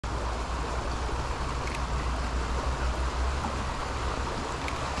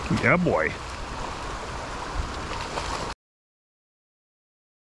Yeah, boy.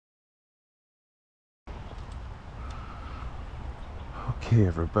 Okay,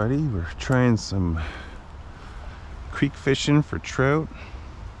 everybody, we're trying some creek fishing for trout.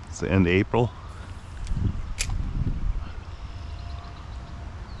 It's the end of April.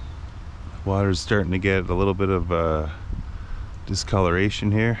 Water's starting to get a little bit of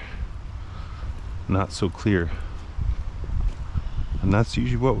discoloration here. Not so clear. And that's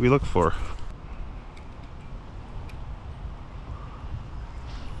usually what we look for.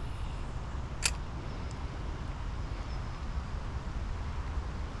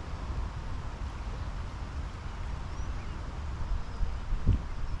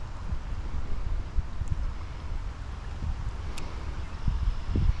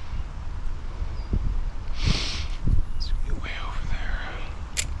 Let's get way over there.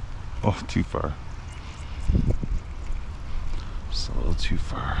 Oh, too far. Just a little too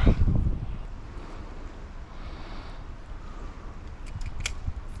far.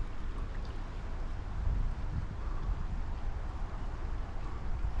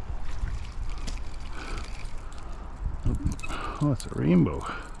 Oh, it's a rainbow.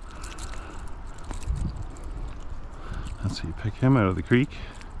 That's how you pick him out of the creek.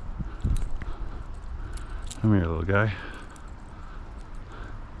 Come here, little guy.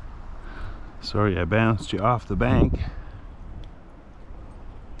 Sorry I bounced you off the bank.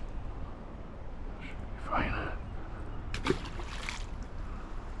 Should be fine.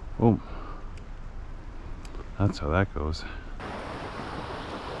 Oh, that's how that goes.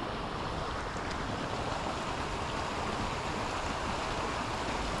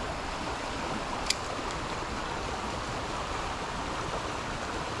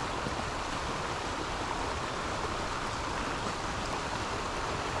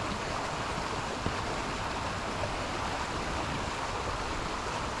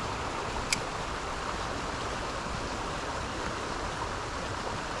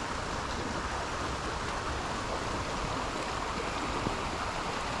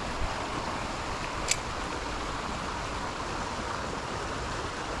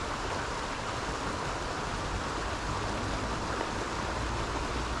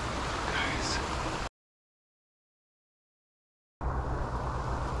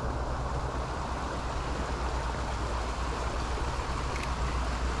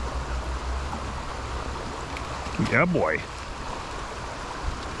 Yeah, boy.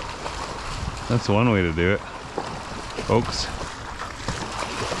 That's one way to do it, folks.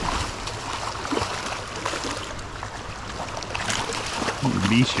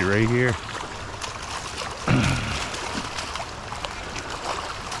 Beach you right here.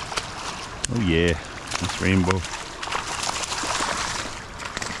 Oh yeah, this rainbow.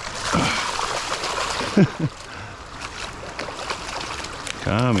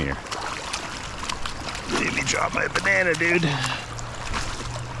 Come here. Made me drop my banana, dude.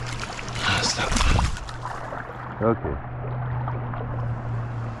 Stop. Okay.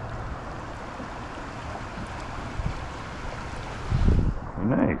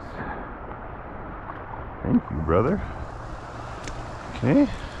 Nice. Thank you, brother. Okay.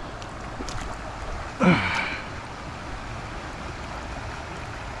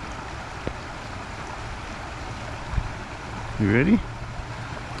 You ready?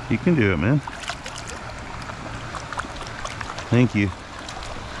 You can do it, man. Thank you.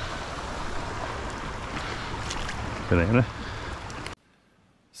 Banana.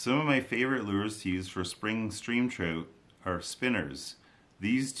 Some of my favorite lures to use for spring stream trout are spinners.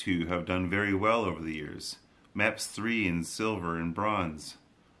 These two have done very well over the years. MEPS 3 in silver and bronze.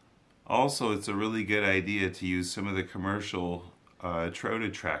 Also, it's a really good idea to use some of the commercial trout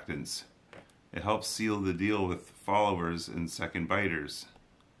attractants. It helps seal the deal with followers and second biters.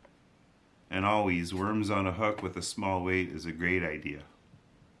 And always, worms on a hook with a small weight is a great idea.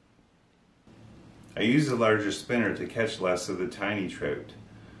 I use a larger spinner to catch less of the tiny trout.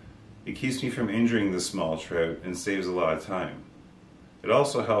 It keeps me from injuring the small trout and saves a lot of time. It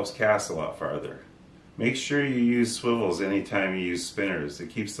also helps cast a lot farther. Make sure you use swivels anytime you use spinners. It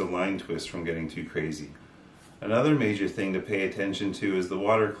keeps the line twist from getting too crazy. Another major thing to pay attention to is the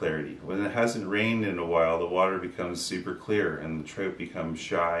water clarity. When it hasn't rained in a while, the water becomes super clear and the trout becomes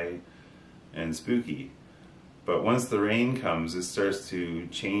shy and spooky. But once the rain comes, it starts to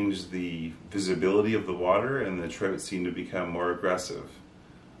change the visibility of the water and the trout seem to become more aggressive.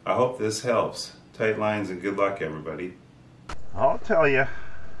 I hope this helps. Tight lines and good luck, everybody. I'll tell you.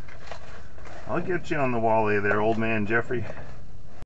 I'll get you on the walleye there, old man Jeffrey.